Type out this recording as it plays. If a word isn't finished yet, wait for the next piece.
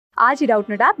आज ही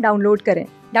Doubtnut app download करें।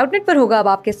 डाउटनट पर होगा अब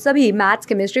आपके सभी मैथ्स,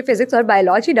 केमिस्ट्री, फिजिक्स और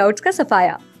बायोलॉजी डाउट्स का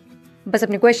सफाया। बस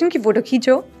अपने क्वेश्चन की फोटो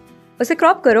खींचो, उसे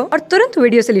क्रॉप करो और तुरंत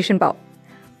वीडियो सोल्यूशन पाओ।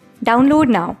 Download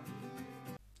now.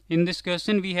 In this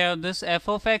question we have this f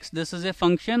of x. This is a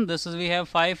function. This is we have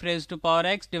 5 raised to power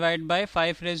x divided by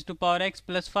 5 raised to power x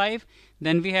plus 5.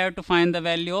 Then we have to find the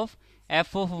value of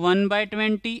f of 1 by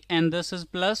 20, and this is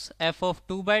plus f of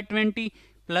 2 by 20,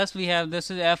 plus we have this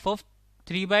is f of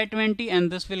 3 by 20,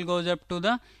 and this will goes up to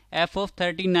the f of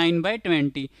 39 by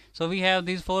 20. So we have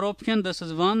these four options. This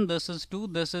is 1, this is 2,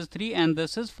 this is 3, and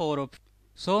this is 4 options.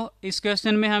 सो इस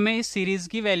question में हमें इस series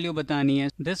की value बतानी है.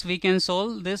 This we can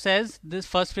solve this as this.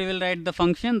 First we will write the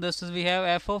function. This is we have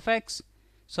F of x.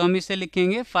 सो हम इसे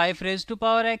लिखेंगे 5 raise to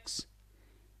power x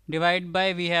divide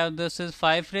by we have this is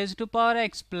 5 raise to power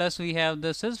x plus we have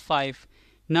this is 5.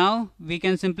 Now we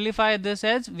can simplify this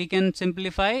as we can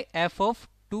simplify F of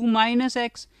 2 minus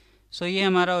x. सो ये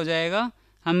हमारा हो जाएगा,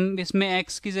 हम इसमें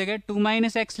x की जगह 2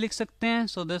 minus x लिख सकते हैं.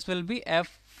 So this will be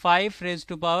F 5 raise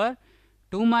to power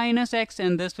 2 minus x,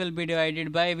 and this will be divided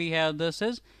by we have this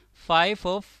is 5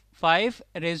 of 5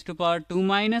 raised to power 2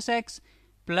 minus x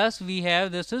plus we have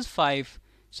this is 5.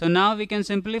 So now we can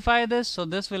simplify this. So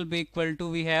this will be equal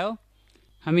to we have,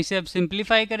 हम इसे अब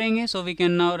simplify करेंगे. So we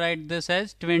can now write this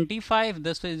as 25.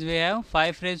 This is we have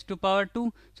 5 raised to power 2.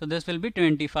 So this will be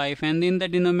 25, and in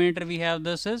the denominator we have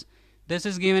this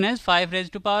is given as 5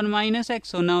 raised to power minus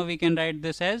x. So now we can write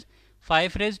this as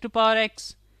 5 raised to power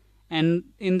x, and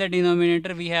in the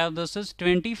denominator we have this is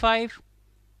 25.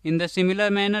 In the similar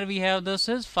manner we have this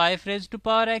is 5 raised to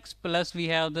power x plus we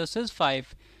have this is 5.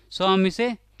 So हम इसे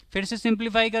फिर से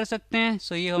simplify कर सकते हैं.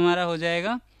 So ये हमारा हो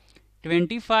जाएगा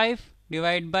 25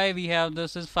 divide by we have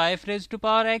this is 5 raised to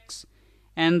power x,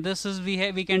 and this is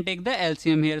we can take the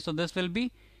LCM here. So this will be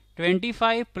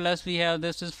 25 plus we have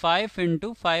this is 5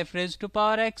 into 5 raised to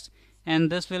power x,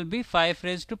 and this will be 5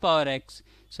 raised to power x.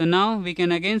 So now we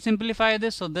can again simplify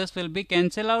this. So this will be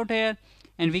cancel out here,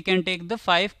 and we can take the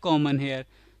 5 common here.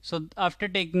 So after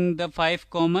taking the 5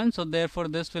 common, so therefore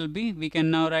this will be, we can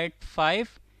now write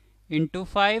 5 into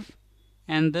 5,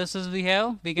 and this is we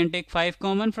can take 5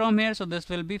 common from here. So this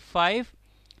will be 5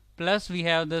 plus we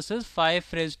have this is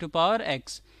 5 raised to power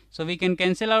x. So we can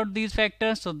cancel out these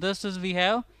factors. So this is we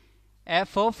have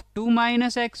f of 2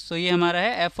 minus x. So ये हमारा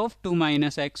है f of 2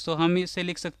 minus x. So हम इसे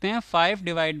लिख सकते हैं 5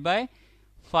 divide by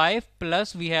 5 plus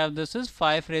we have this is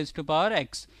 5 raised to power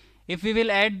x. If we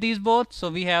will add these both, so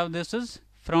we have this is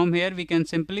from here we can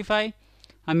simplify.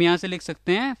 हम यहाँ से लिख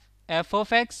सकते हैं f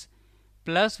of x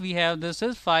plus we have this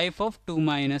is 5 of 2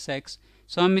 minus x.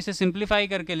 So हम इसे simplify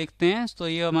करके लिखते हैं. तो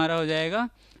ये हमारा हो जाएगा,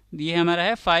 ये हमारा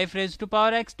है 5 raised to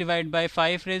power x divide by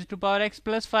 5 raised to power x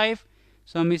plus 5.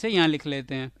 So हम इसे यहाँ लिख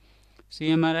लेते हैं. So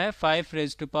ये हमारा है 5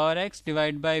 raised to power x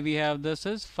divide by we have this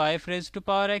is 5 raised to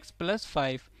power x plus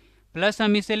 5. Plus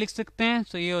हम इसे लिख सकते हैं.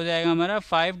 सो ये हो जाएगा हमारा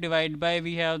 5 divide by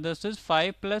we have this is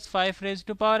 5 plus 5 raise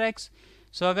to power x.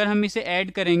 सो अगर हम इसे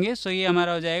ऐड करेंगे सो ये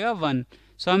हमारा हो जाएगा 1.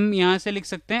 सो हम यहाँ से लिख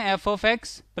सकते हैं f of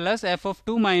x plus f of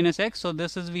 2 minus x. So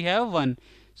this is we have 1.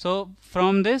 So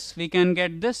from this we can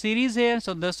get the series hair.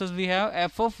 So this is we have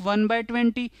f of 1 bye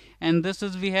 20, and this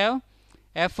is we have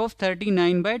f of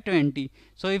 39 by 20.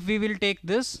 So if we will take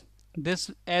this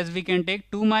as we can take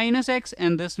 2 minus x,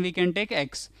 and this we can take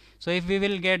x. So if we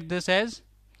will get this as,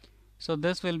 so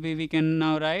this will be, we can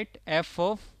now write f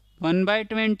of 1 by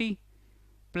 20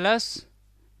 plus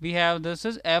we have this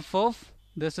is f of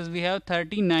this is we have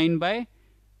 39 by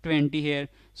 20 here.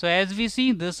 So as we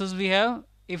see this is we have,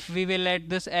 if we will let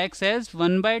this x as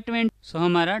 1 by 20, so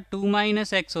हमारा 2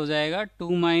 minus x हो जाएगा,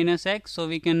 2 minus x.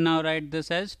 So we can now write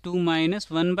this as 2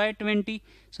 minus 1 by 20.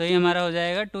 So ये हमारा हो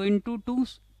जाएगा 2 into 2,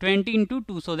 20 into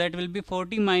 2. So that will be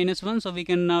 40 minus 1. So we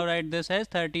can now write this as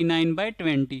 39 by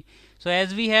 20. So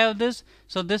as we have this,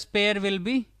 so this pair will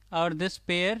be, or this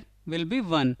pair will be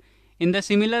 1. In the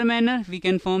similar manner we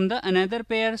can form the another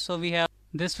pair. So we have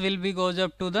this will be goes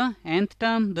up to the nth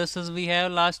term. This is we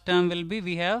have last term will be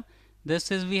we have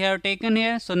this is we have taken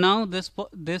here. So now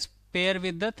this pair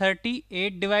with the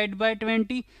 38 divided by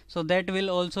 20, so that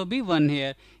will also be 1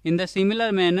 here. In the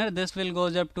similar manner this will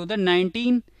goes up to the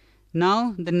 19.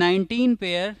 Now the 19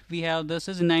 pair we have this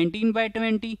is 19 by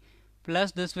 20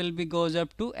 plus this will be goes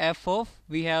up to f of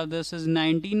we have this is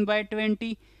 19 by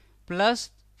 20 plus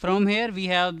from here we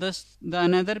have this the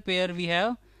another pair we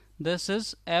have this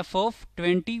is f of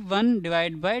 21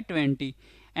 divided by 20,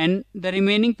 and the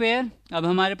remaining pair, अब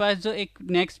हमारे पास जो एक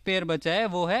next pair बचा है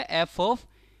वो है f of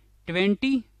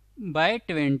 20 by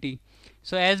 20.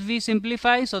 So as we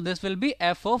simplify, so this will be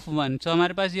f of 1. So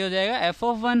हमारे पास ये हो जाएगा f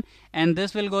of 1 and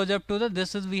this will goes up to the,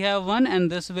 this is we have 1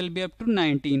 and this will be up to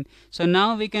 19. So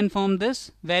now we can form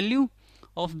this value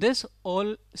of this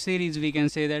all series, we can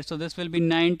say that. So this will be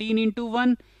 19 into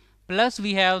 1 plus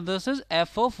we have this is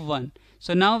f of 1.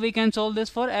 So now we can solve this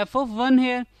for f of 1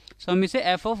 here. So हम इसे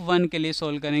f of 1 के लिए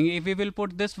solve करेंगे. If we will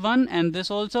put this 1 and this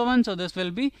also 1, so this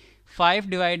will be 5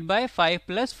 divided by 5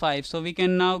 plus 5. So we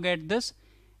can now get this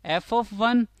f of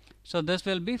 1. So this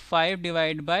will be 5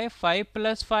 divided by 5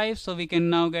 plus 5. So we can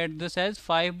now get this as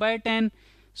 5 by 10.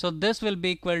 So this will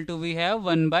be equal to, we have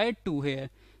 1 by 2 here.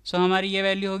 So हमारी ये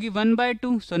value होगी 1 by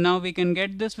 2. So now we can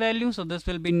get this value. So this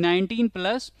will be 19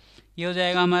 plus ये हो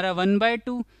जाएगा हमारा 1 by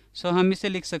 2. So हम इसे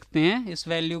लिख सकते हैं इस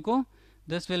वैल्यू को.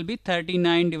 This will be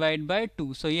 39 divided by 2.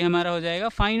 So ये हमारा हो जाएगा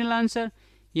फाइनल आंसर.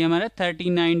 ये हमारा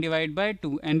 39 divided by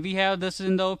 2 and we have this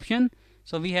in the option.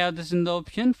 So we have this in the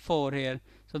option 4 here.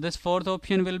 So this fourth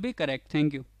option will be correct.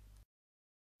 Thank you.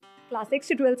 Class 6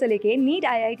 से 12 से लेके NEET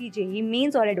IIT JEE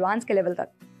mains और advance के level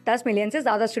तक 10 million से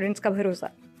ज़्यादा students का भरोसा.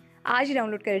 आज ही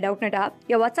डाउनलोड करें डाउटनेट ऐप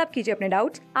या व्हाट्सएप कीजिए अपने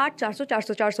डाउट्स 8400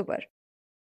 400 400 पर.